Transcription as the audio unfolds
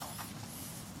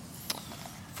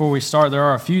Before we start, there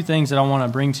are a few things that I want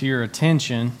to bring to your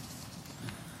attention.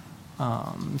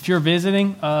 If you're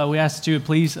visiting, we ask that you would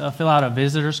please fill out a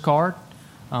visitor's card.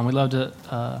 We'd love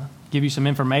to give you some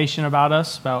information about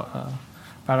us, about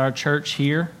our church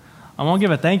here. I want to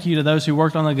give a thank you to those who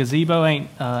worked on the gazebo.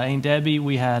 Aunt Debbie,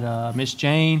 we had Miss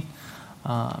Jane,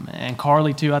 and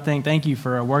Carly too, I think. Thank you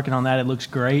for working on that. It looks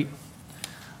great.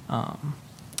 I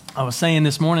was saying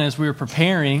this morning as we were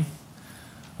preparing,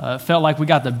 it felt like we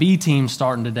got the B team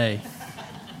starting today.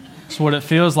 That's what it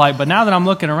feels like. But now that I'm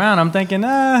looking around, I'm thinking,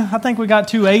 I think we got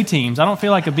 2 A teams. I don't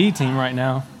feel like a B team right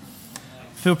now.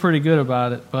 I feel pretty good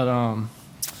about it. But a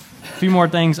few more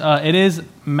things. It is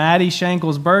Maddie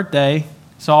Schenkel's birthday,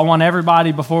 so I want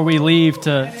everybody before we leave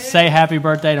to say happy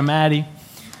birthday to Maddie.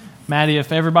 Maddie,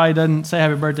 if everybody doesn't say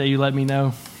happy birthday, you let me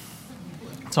know.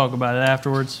 Talk about it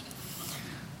afterwards.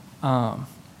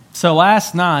 So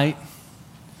last night,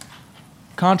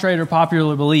 contrary to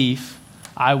popular belief,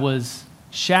 I was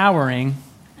showering.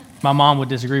 My mom would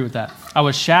disagree with that. I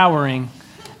was showering,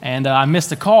 and I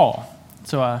missed a call.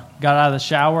 So I got out of the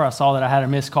shower. I saw that I had a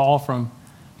missed call from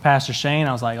Pastor Shane.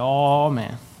 I was like, oh,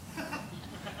 man.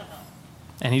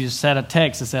 And he just sent a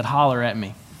text that said, holler at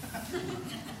me.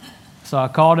 So I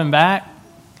called him back.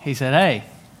 He said, hey,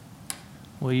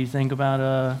 what do you think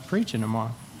about preaching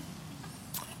tomorrow?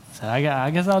 I said, I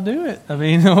guess I'll do it. I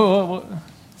mean,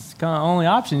 it's kind of the only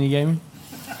option he gave me.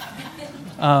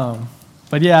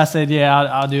 But yeah, I said, yeah,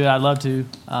 I'll do it. I'd love to.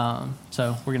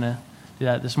 So we're going to do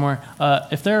that this morning.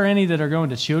 If there are any that are going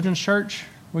to children's church,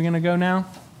 we're going to go now.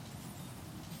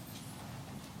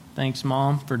 Thanks,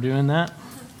 Mom, for doing that.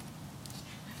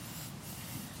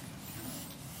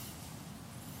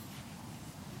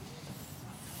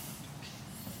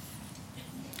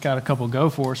 Got a couple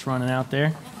Go Force running out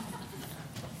there.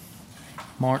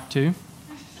 Mark 2.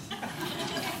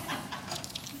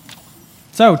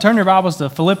 So turn your Bibles to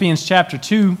Philippians chapter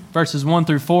 2, verses 1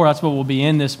 through 4. That's what we'll be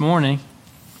in this morning.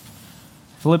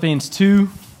 Philippians 2,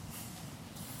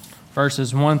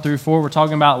 verses 1 through 4. We're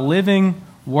talking about living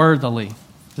worthily.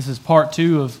 This is part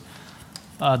 2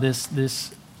 of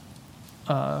this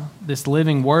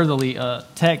living worthily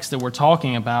text that we're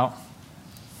talking about.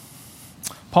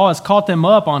 Paul has caught them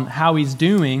up on how he's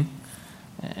doing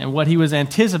and what he was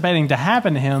anticipating to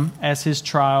happen to him as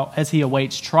he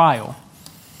awaits trial.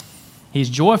 He's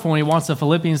joyful and he wants the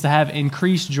Philippians to have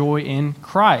increased joy in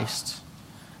Christ.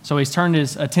 So he's turned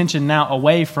his attention now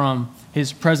away from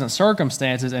his present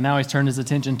circumstances, and now he's turned his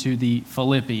attention to the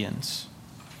Philippians.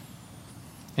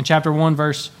 In chapter 1,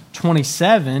 verse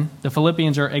 27, the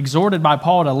Philippians are exhorted by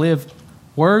Paul to live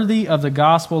worthy of the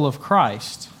gospel of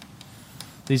Christ.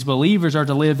 These believers are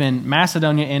to live in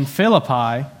Macedonia and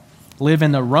Philippi, live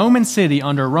in the Roman city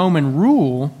under Roman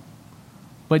rule,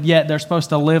 but yet they're supposed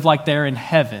to live like they're in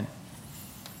heaven,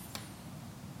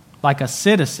 like a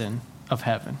citizen of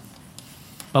heaven.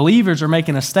 Believers are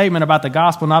making a statement about the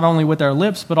gospel not only with their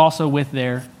lips, but also with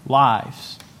their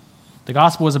lives. The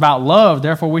gospel is about love,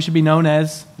 therefore we should be known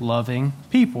as loving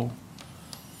people.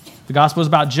 The gospel is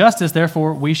about justice,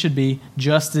 therefore we should be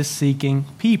justice-seeking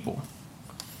people.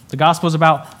 The gospel is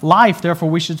about life, therefore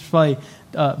we should display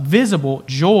visible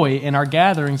joy in our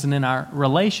gatherings and in our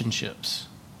relationships.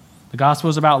 The gospel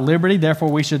is about liberty, therefore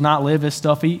we should not live as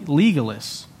stuffy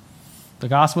legalists. The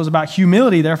gospel is about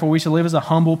humility, therefore we should live as a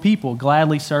humble people,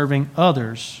 gladly serving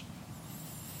others.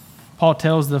 Paul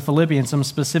tells the Philippians some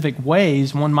specific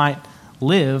ways one might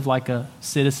live like a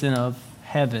citizen of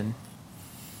heaven.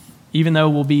 Even though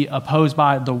we'll be opposed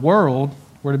by the world,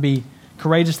 we're to be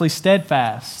courageously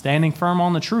steadfast, standing firm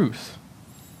on the truth,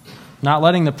 not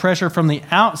letting the pressure from the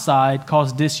outside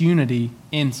cause disunity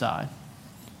inside.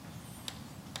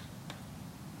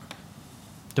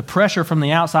 The pressure from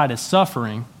the outside is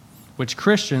suffering, which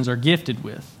Christians are gifted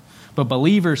with, but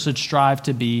believers should strive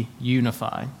to be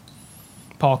unified.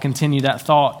 Paul continued that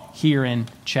thought here in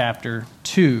chapter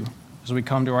 2 as we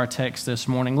come to our text this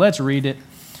morning. Let's read it.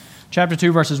 Chapter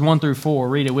 2, verses 1 through 4.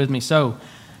 Read it with me. So,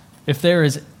 if there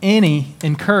is any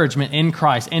encouragement in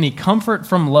Christ, any comfort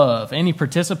from love, any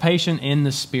participation in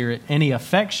the Spirit, any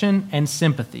affection and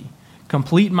sympathy,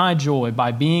 complete my joy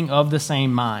by being of the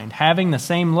same mind, having the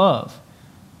same love,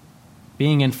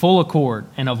 being in full accord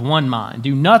and of one mind.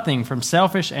 Do nothing from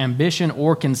selfish ambition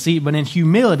or conceit, but in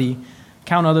humility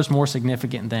count others more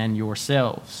significant than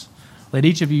yourselves. Let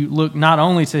each of you look not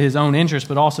only to his own interest,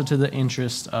 but also to the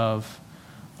interest of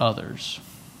others.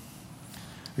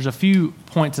 There's a few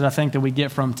points that I think that we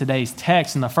get from today's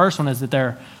text, and the first one is that there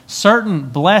are certain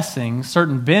blessings,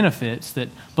 certain benefits that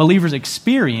believers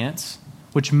experience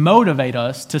which motivate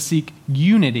us to seek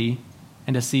unity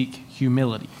and to seek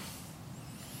humility.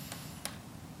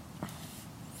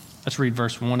 Let's read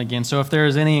verse 1 again. So if there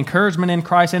is any encouragement in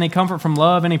Christ, any comfort from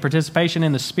love, any participation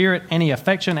in the Spirit, any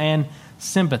affection and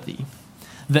sympathy.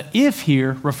 The if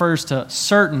here refers to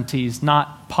certainties,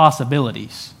 not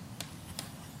possibilities.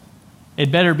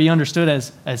 It better be understood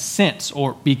as since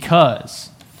or because.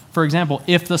 For example,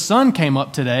 if the sun came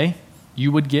up today,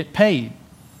 you would get paid.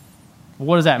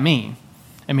 What does that mean?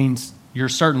 It means you're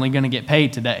certainly going to get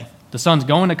paid today. The sun's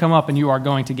going to come up and you are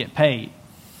going to get paid.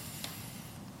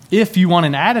 If you want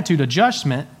an attitude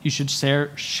adjustment, you should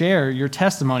share your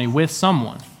testimony with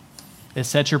someone. It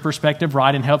sets your perspective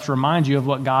right and helps remind you of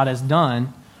what God has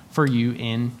done for you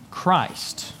in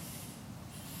Christ.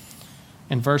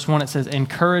 In verse 1, it says,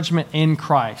 encouragement in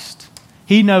Christ.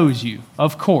 He knows you.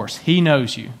 Of course, he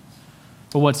knows you.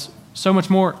 But what's so much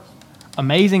more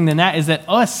amazing than that is that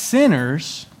us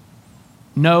sinners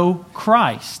know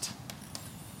Christ.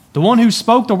 The one who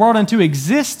spoke the world into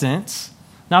existence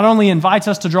not only invites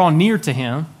us to draw near to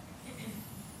him,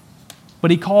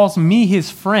 but he calls me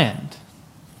his friend,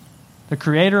 the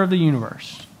creator of the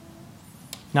universe.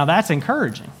 Now that's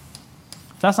encouraging.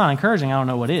 If that's not encouraging, I don't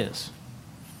know what is.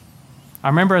 I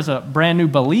remember as a brand new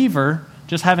believer,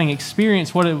 just having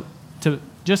experienced what it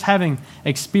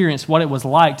was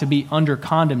like to be under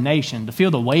condemnation, to feel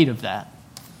the weight of that.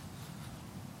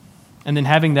 And then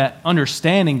having that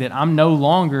understanding that I'm no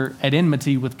longer at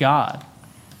enmity with God.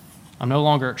 I'm no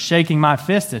longer shaking my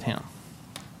fist at him.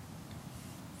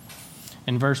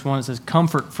 In verse 1, it says,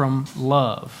 comfort from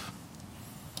love.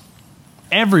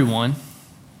 Everyone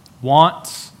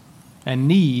wants and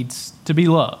needs to be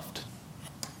loved.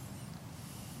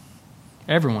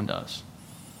 Everyone does.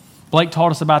 Blake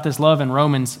taught us about this love in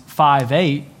Romans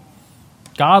 5:8.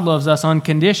 God loves us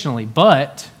unconditionally,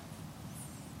 but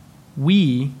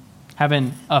we have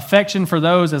an affection for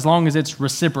those as long as it's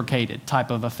reciprocated type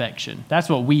of affection. That's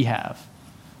what we have.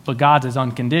 But God's is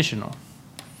unconditional.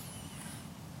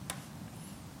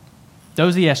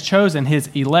 Those he has chosen, his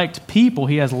elect people,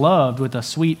 he has loved with a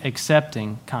sweet,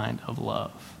 accepting kind of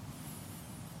love.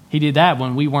 He did that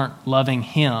when we weren't loving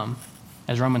him,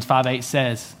 as Romans 5:8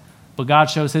 says. But God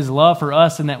shows his love for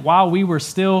us in that while we were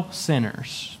still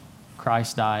sinners,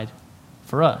 Christ died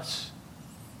for us.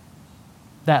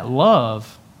 That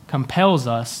love compels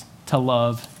us to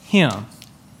love him.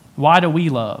 Why do we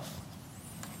love?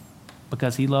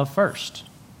 Because he loved first.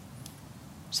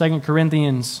 2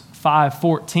 Corinthians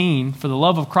 5:14, for the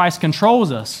love of Christ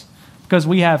controls us, because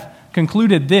we have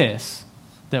concluded this,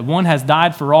 that one has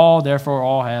died for all, therefore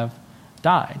all have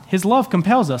died. His love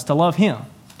compels us to love him.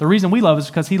 The reason we love is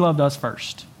because he loved us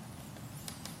first.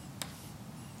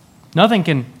 Nothing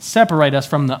can separate us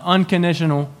from the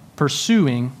unconditional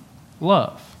pursuing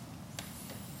love.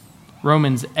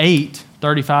 Romans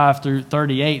 8:35 through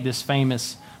 38, this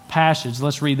famous passage.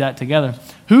 Let's read that together.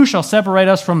 Who shall separate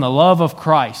us from the love of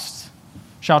Christ?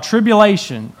 Shall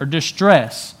tribulation or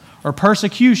distress or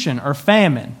persecution or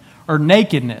famine or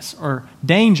nakedness or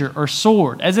danger or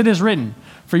sword? As it is written,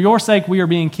 for your sake we are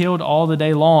being killed all the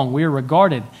day long. We are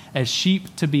regarded as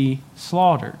sheep to be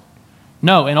slaughtered.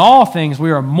 No, in all things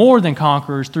we are more than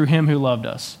conquerors through him who loved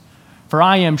us. For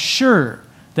I am sure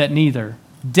that neither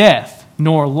death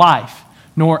nor life,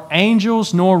 nor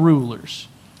angels, nor rulers,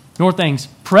 nor things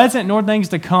present, nor things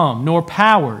to come, nor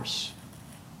powers.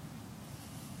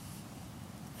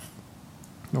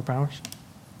 No powers?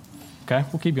 Okay,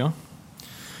 we'll keep going.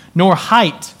 Nor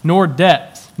height, nor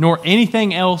depth, nor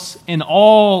anything else in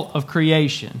all of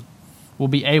creation will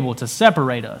be able to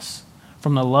separate us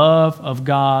from the love of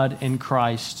God in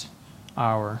Christ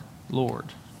our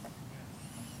Lord.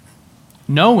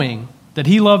 Knowing that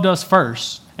he loved us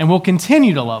first and will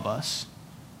continue to love us,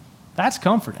 that's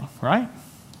comforting, right?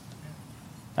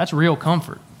 That's real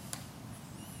comfort.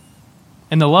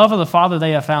 In the love of the Father,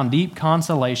 they have found deep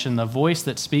consolation, the voice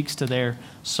that speaks to their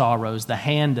sorrows, the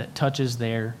hand that touches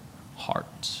their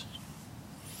hearts.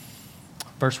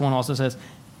 Verse 1 also says,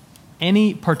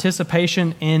 any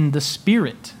participation in the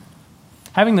Spirit.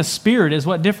 Having the Spirit is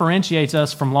what differentiates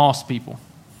us from lost people.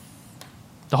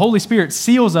 The Holy Spirit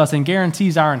seals us and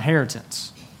guarantees our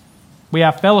inheritance. We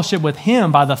have fellowship with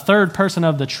him by the third person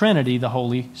of the Trinity, the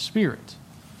Holy Spirit.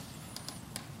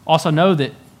 Also know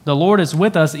that the Lord is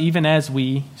with us even as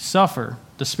we suffer.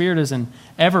 The Spirit is an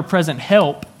ever-present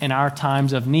help in our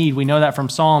times of need. We know that from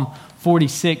Psalm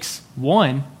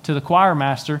 46:1 to the choir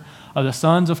master of the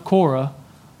sons of Korah,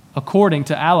 according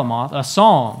to Alamoth, a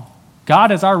song.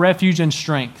 God is our refuge and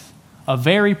strength, a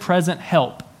very present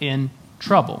help in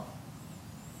trouble.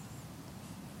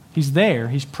 He's there.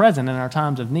 He's present in our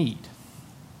times of need.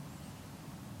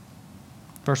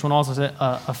 Verse 1 also said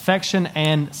affection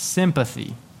and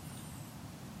sympathy.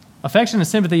 Affection and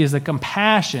sympathy is the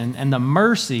compassion and the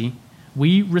mercy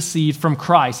we receive from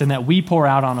Christ and that we pour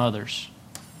out on others.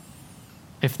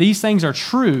 If these things are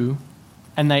true,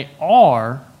 and they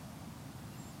are,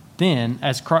 then,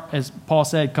 as Paul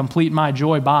said, complete my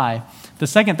joy by. The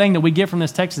second thing that we get from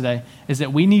this text today is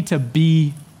that we need to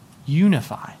be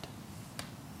unified.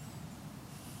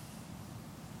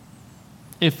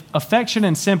 If affection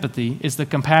and sympathy is the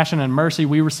compassion and mercy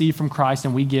we receive from Christ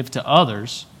and we give to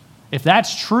others, if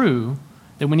that's true,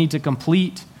 then we need to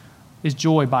complete his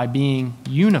joy by being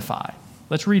unified.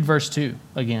 Let's read verse 2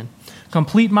 again.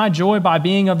 Complete my joy by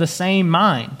being of the same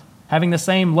mind, having the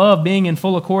same love, being in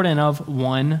full accord and of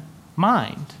one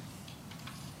mind.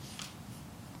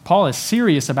 Paul is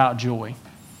serious about joy.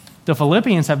 The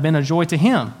Philippians have been a joy to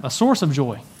him, a source of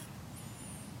joy.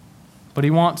 But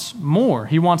he wants more.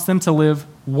 He wants them to live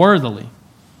worthily.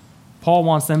 Paul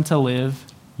wants them to live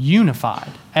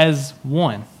unified as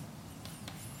one.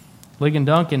 Ligon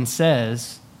Duncan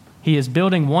says he is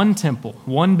building one temple,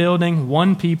 one building,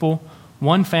 one people,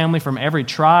 one family from every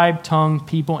tribe, tongue,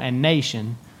 people, and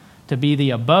nation to be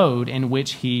the abode in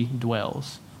which he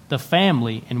dwells, the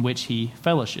family in which he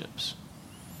fellowships,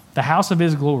 the house of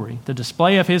his glory, the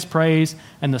display of his praise,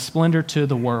 and the splendor to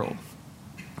the world.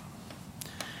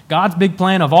 God's big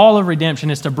plan of all of redemption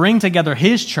is to bring together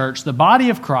his church, the body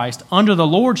of Christ, under the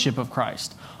lordship of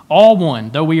Christ, all one,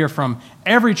 though we are from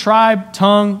every tribe,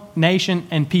 tongue, nation,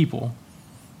 and people.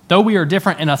 Though we are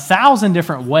different in 1,000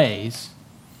 different ways,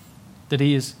 that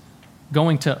he is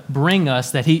going to bring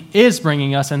us, that he is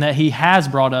bringing us, and that he has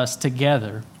brought us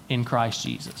together in Christ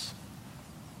Jesus.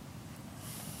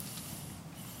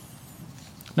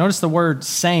 Notice the word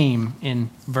same in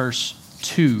verse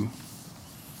 2.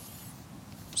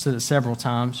 Said it several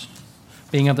times.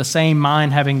 Being of the same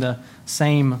mind, having the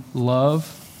same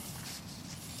love.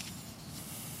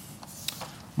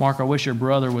 Mark, I wish your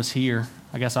brother was here.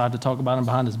 I guess I had to talk about him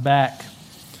behind his back.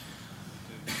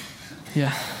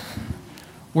 Yeah.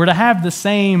 We're to have the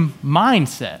same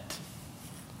mindset.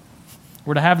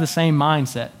 We're to have the same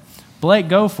mindset. Blake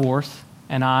Goforth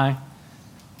and I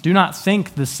do not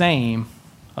think the same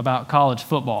about college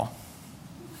football.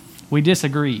 We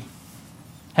disagree.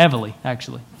 Heavily,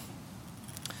 actually.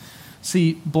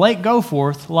 See, Blake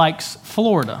Goforth likes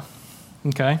Florida.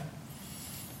 Okay?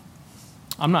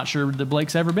 I'm not sure that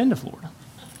Blake's ever been to Florida.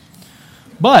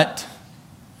 But,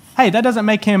 hey, that doesn't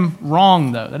make him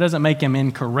wrong, though. That doesn't make him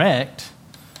incorrect.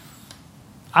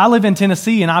 I live in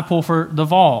Tennessee, and I pull for the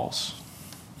Vols.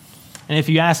 And if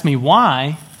you ask me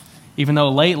why, even though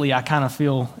lately I kind of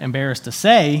feel embarrassed to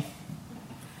say,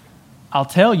 I'll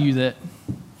tell you that,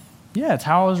 yeah, it's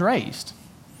how I was raised.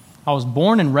 I was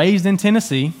born and raised in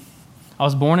Tennessee. I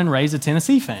was born and raised a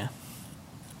Tennessee fan.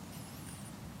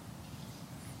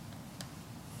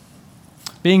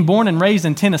 Being born and raised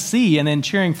in Tennessee and then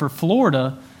cheering for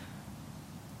Florida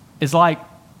is like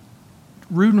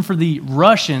rooting for the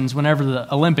Russians whenever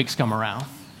the Olympics come around.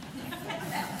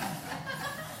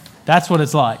 That's what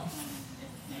it's like.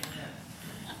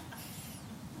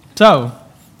 So,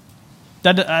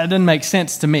 that doesn't make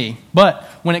sense to me. But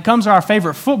when it comes to our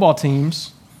favorite football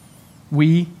teams,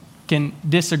 we can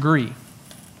disagree.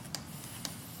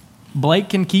 Blake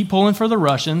can keep pulling for the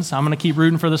Russians. I'm going to keep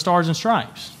rooting for the Stars and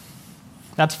Stripes.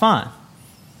 That's fine.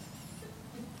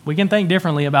 We can think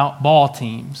differently about ball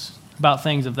teams, about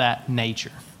things of that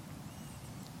nature.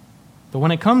 But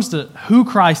when it comes to who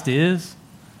Christ is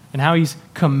and how he's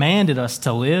commanded us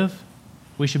to live,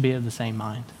 we should be of the same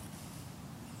mind.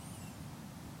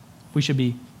 We should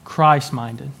be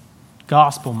Christ-minded,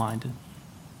 gospel-minded,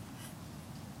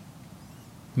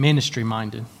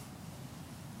 ministry-minded.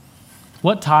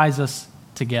 What ties us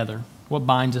together? What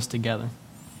binds us together?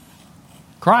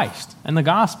 Christ and the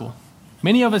gospel.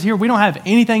 Many of us here, we don't have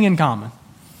anything in common.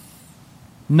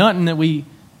 Nothing that we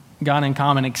got in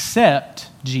common except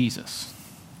Jesus.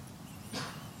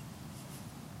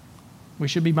 We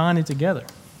should be binded together.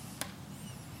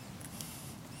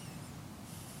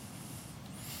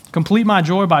 Complete my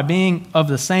joy by being of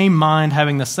the same mind,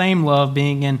 having the same love,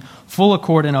 being in full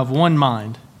accord and of one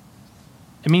mind.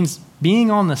 It means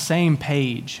being on the same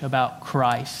page about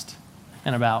Christ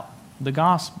and about the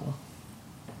gospel.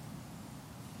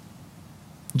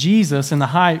 Jesus, in the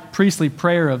high priestly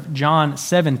prayer of John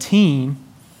 17,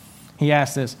 he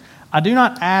asked this, I do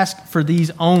not ask for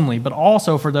these only, but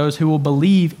also for those who will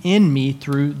believe in me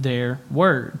through their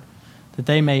word, that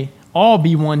they may all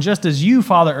be one, just as you,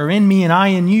 Father, are in me and I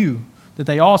in you, that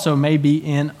they also may be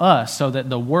in us, so that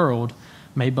the world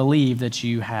may believe that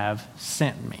you have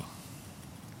sent me.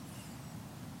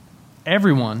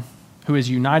 Everyone who is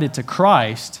united to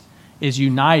Christ is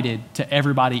united to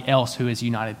everybody else who is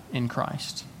united in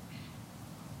Christ.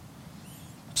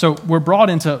 So we're brought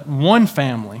into one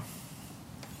family.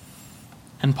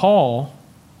 And Paul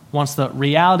wants the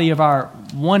reality of our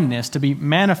oneness to be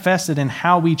manifested in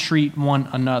how we treat one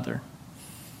another.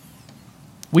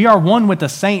 We are one with the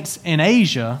saints in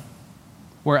Asia,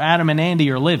 where Adam and Andy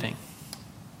are living.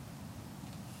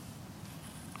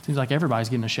 Seems like everybody's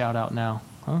getting a shout out now,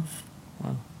 huh?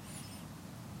 Well,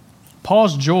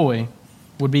 Paul's joy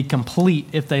would be complete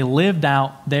if they lived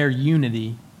out their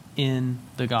unity in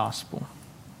the gospel.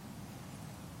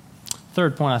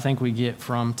 Third point I think we get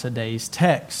from today's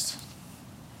text.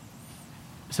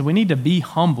 So we need to be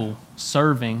humble,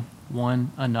 serving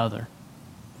one another.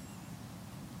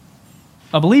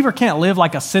 A believer can't live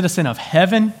like a citizen of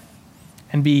heaven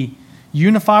and be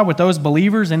unified with those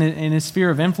believers in his sphere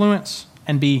of influence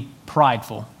and be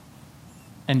prideful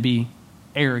and be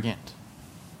arrogant.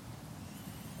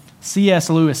 C.S.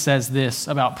 Lewis says this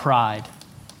about pride.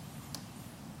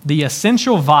 The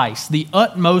essential vice, the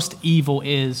utmost evil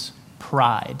is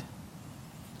pride.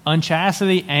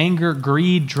 Unchastity, anger,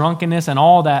 greed, drunkenness, and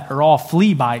all that are all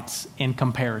flea bites in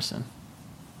comparison.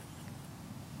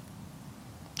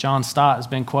 John Stott has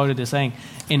been quoted as saying,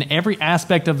 in every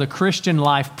aspect of the Christian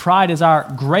life, pride is our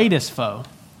greatest foe,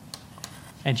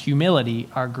 and humility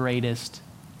our greatest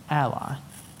ally.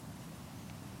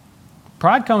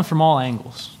 Pride comes from all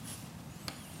angles.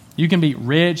 You can be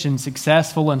rich and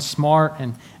successful and smart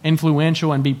and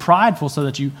influential and be prideful so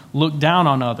that you look down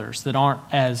on others that aren't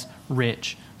as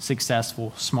rich,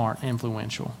 successful, smart,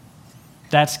 influential.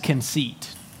 That's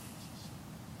conceit.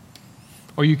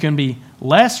 Or you can be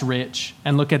less rich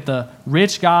and look at the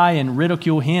rich guy and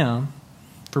ridicule him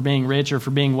for being rich or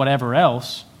for being whatever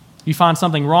else. You find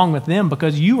something wrong with them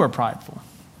because you are prideful.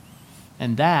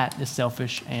 And that is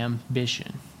selfish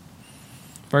ambition.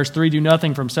 Verse 3, do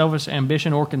nothing from selfish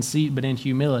ambition or conceit, but in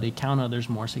humility count others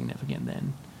more significant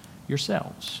than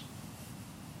yourselves.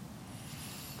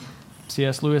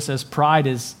 C.S. Lewis says pride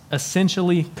is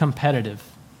essentially competitive.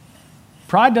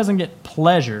 Pride doesn't get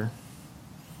pleasure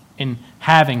in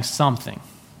having something.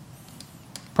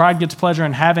 Pride gets pleasure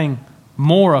in having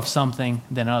more of something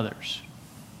than others.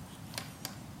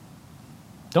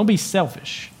 Don't be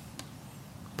selfish.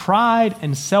 Pride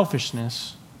and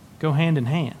selfishness go hand in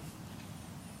hand.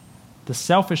 The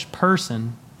selfish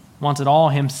person wants it all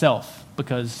himself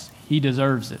because he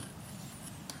deserves it,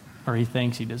 or he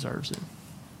thinks he deserves it.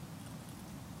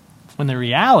 When the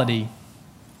reality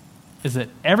is that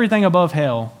everything above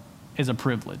hell is a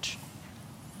privilege.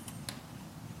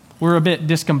 We're a bit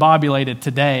discombobulated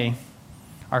today.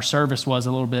 Our service was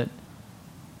a little bit.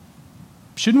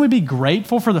 Shouldn't we be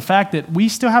grateful for the fact that we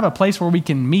still have a place where we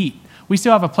can meet? We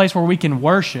still have a place where we can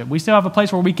worship. We still have a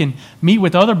place where we can meet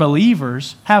with other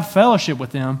believers, have fellowship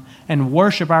with them, and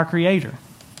worship our Creator.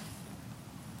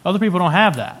 Other people don't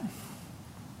have that.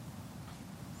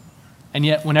 And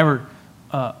yet, whenever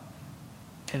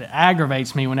it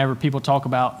aggravates me whenever people talk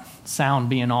about sound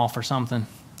being off or something.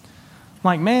 I'm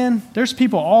like, man, there's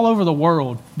people all over the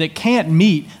world that can't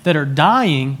meet, that are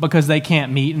dying because they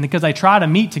can't meet, and because they try to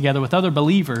meet together with other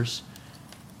believers,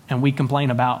 and we complain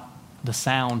about the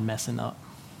sound messing up.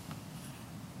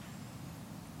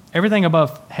 Everything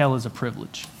above hell is a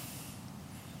privilege.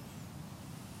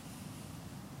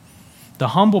 The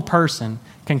humble person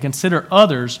can consider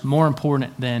others more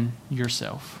important than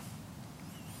yourself.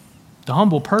 The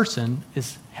humble person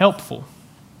is helpful.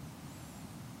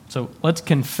 So let's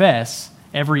confess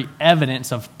every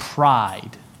evidence of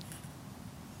pride.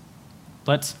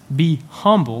 Let's be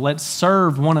humble. Let's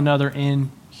serve one another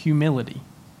in humility.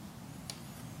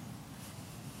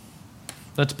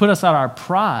 Let's put aside our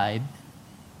pride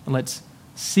and let's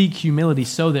seek humility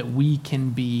so that we can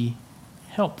be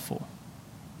helpful.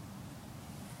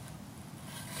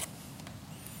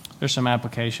 There's some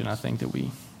application, I think, that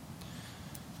we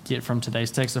get from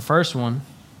today's text. The first one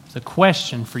is a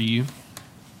question for you.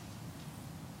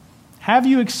 Have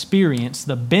you experienced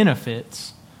the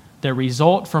benefits that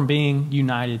result from being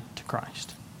united to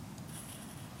Christ?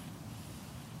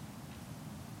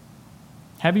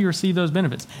 Have you received those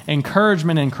benefits?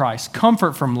 Encouragement in Christ,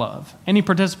 comfort from love, any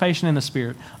participation in the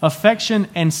Spirit, affection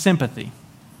and sympathy.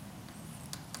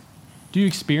 Do you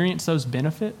experience those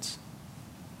benefits?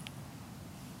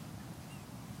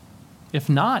 If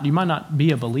not, you might not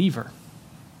be a believer.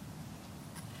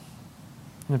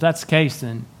 And if that's the case,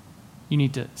 then you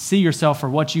need to see yourself for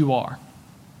what you are,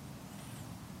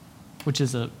 which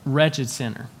is a wretched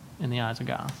sinner in the eyes of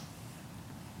God.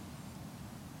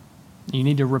 You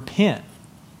need to repent.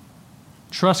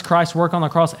 Trust Christ's work on the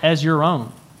cross as your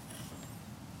own.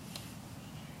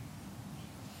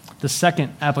 The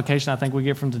second application I think we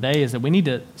get from today is that we need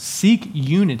to seek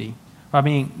unity by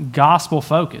being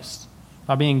gospel-focused, by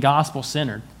by being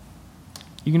gospel-centered.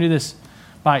 You can do this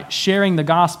by sharing the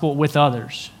gospel with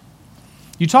others.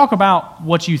 You talk about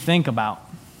what you think about.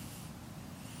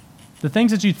 The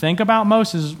things that you think about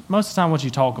most of the time what you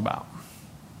talk about.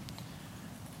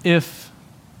 If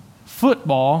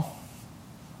football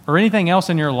or anything else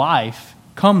in your life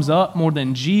comes up more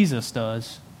than Jesus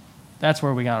does, that's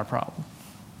where we got a problem.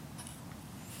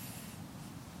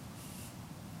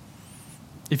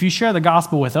 If you share the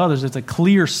gospel with others, it's a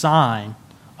clear sign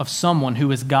of someone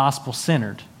who is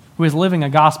gospel-centered, who is living a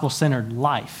gospel-centered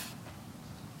life.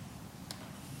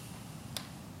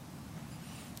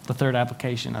 The third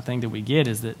application I think that we get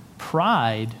is that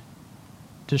pride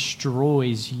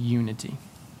destroys unity.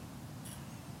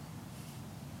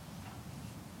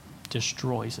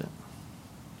 Destroys it.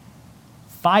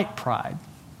 Fight pride.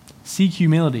 Seek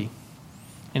humility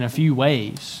in a few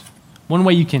ways. One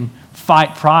way you can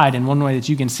fight pride and one way that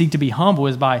you can seek to be humble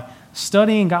is by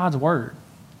studying God's word.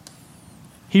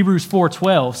 Hebrews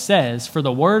 4:12 says, "For the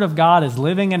word of God is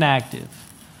living and active,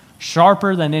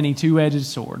 sharper than any two-edged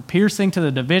sword, piercing to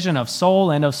the division of soul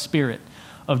and of spirit,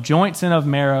 of joints and of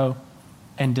marrow,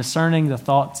 and discerning the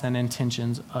thoughts and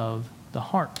intentions of the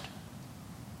heart."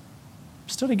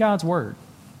 Study God's word.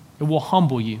 It will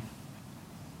humble you.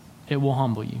 It will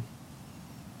humble you.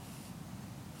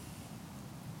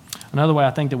 Another way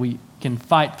I think that we can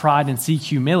fight pride and seek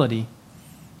humility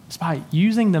is by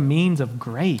using the means of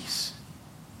grace,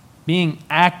 being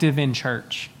active in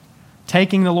church,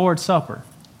 taking the Lord's Supper.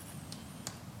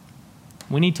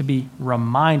 We need to be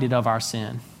reminded of our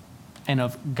sin and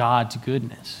of God's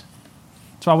goodness.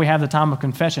 That's why we have the time of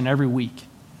confession every week.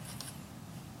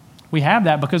 We have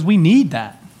that because we need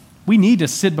that. We need to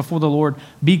sit before the Lord,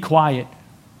 be quiet,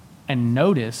 and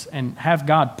notice and have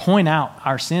God point out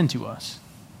our sin to us.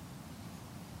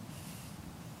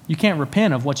 You can't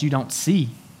repent of what you don't see.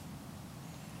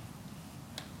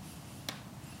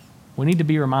 We need to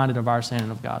be reminded of our sin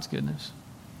and of God's goodness.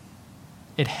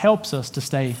 It helps us to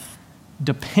stay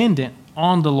dependent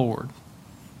on the Lord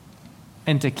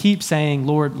and to keep saying,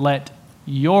 "Lord, let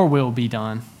your will be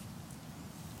done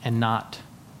and not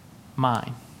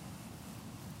mine."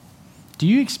 Do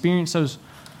you experience those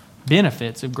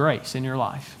benefits of grace in your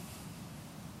life?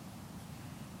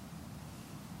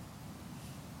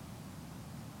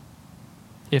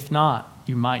 If not,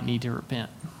 you might need to repent.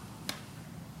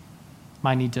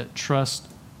 Might need to trust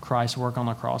Christ's work on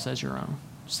the cross as your own.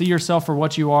 See yourself for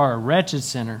what you are, a wretched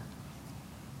sinner,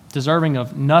 deserving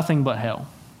of nothing but hell.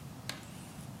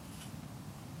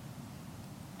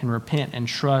 And repent and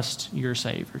trust your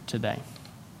Savior today.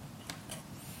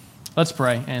 Let's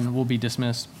pray, and we'll be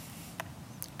dismissed.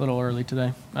 A little early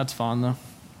today. That's fine, though.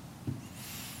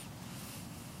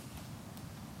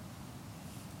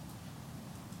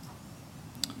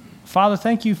 Father,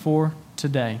 thank you for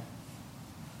today.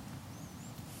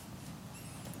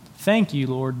 Thank you,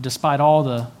 Lord, despite all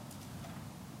the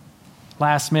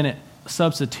last-minute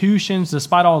substitutions,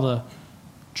 despite all the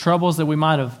troubles that we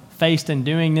might have faced in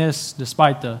doing this,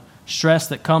 despite the stress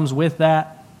that comes with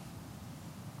that.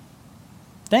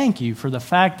 Thank you for the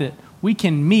fact that we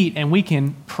can meet and we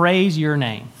can praise your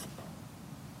name.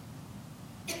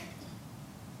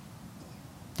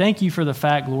 Thank you for the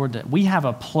fact, Lord, that we have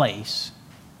a place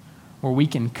where we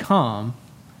can come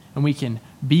and we can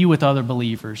be with other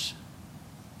believers.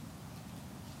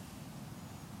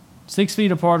 6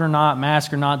 feet apart or not,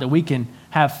 mask or not, that we can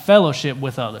have fellowship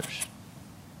with others.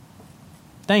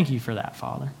 Thank you for that,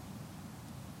 Father.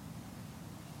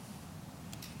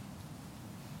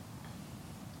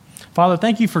 Father,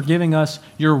 thank you for giving us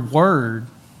your word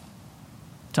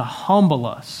to humble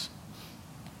us.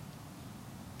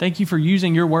 Thank you for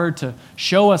using your word to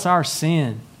show us our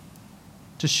sin,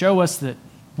 to show us that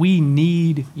we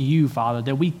need you, Father,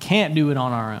 that we can't do it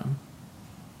on our own,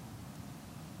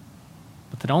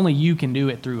 but that only you can do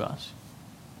it through us.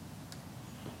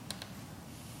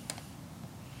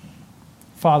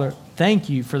 Father, thank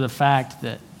you for the fact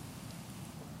that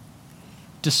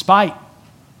despite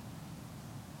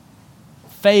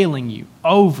failing you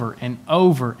over and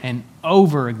over and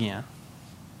over again,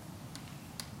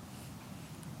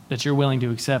 that you're willing to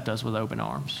accept us with open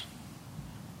arms.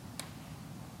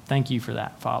 Thank you for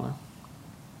that, Father.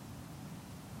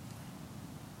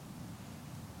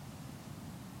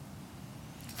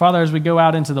 Father, as we go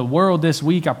out into the world this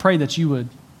week, I pray that you would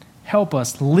help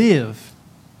us live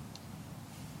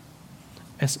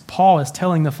as Paul is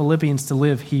telling the Philippians to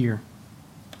live here.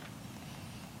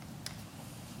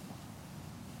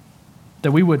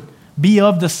 That we would be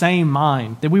of the same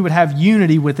mind, that we would have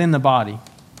unity within the body.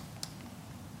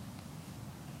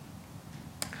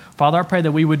 Father, I pray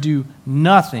that we would do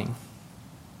nothing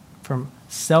from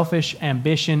selfish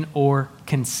ambition or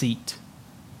conceit.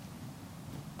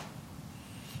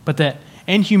 But that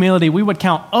in humility, we would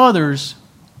count others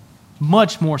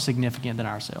much more significant than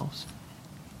ourselves.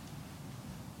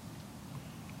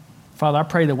 Father, I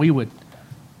pray that we would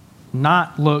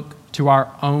not look to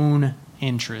our own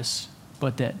interests,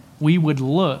 but that we would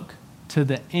look to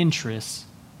the interests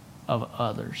of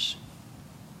others.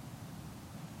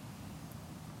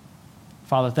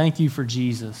 Father, thank you for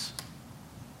Jesus.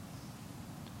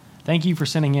 Thank you for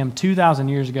sending him 2,000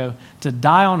 years ago to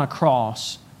die on a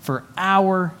cross for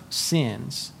our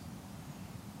sins,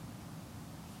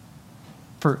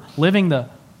 for living the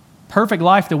perfect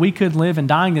life that we could live and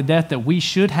dying the death that we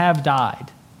should have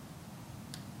died.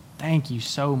 Thank you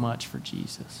so much for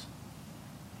Jesus.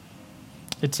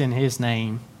 It's in his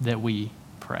name that we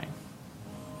pray.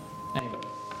 Amen.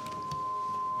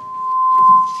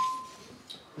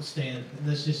 Let's stand.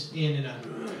 Let's just end in a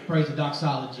praise of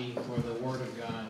doxology for the word of God.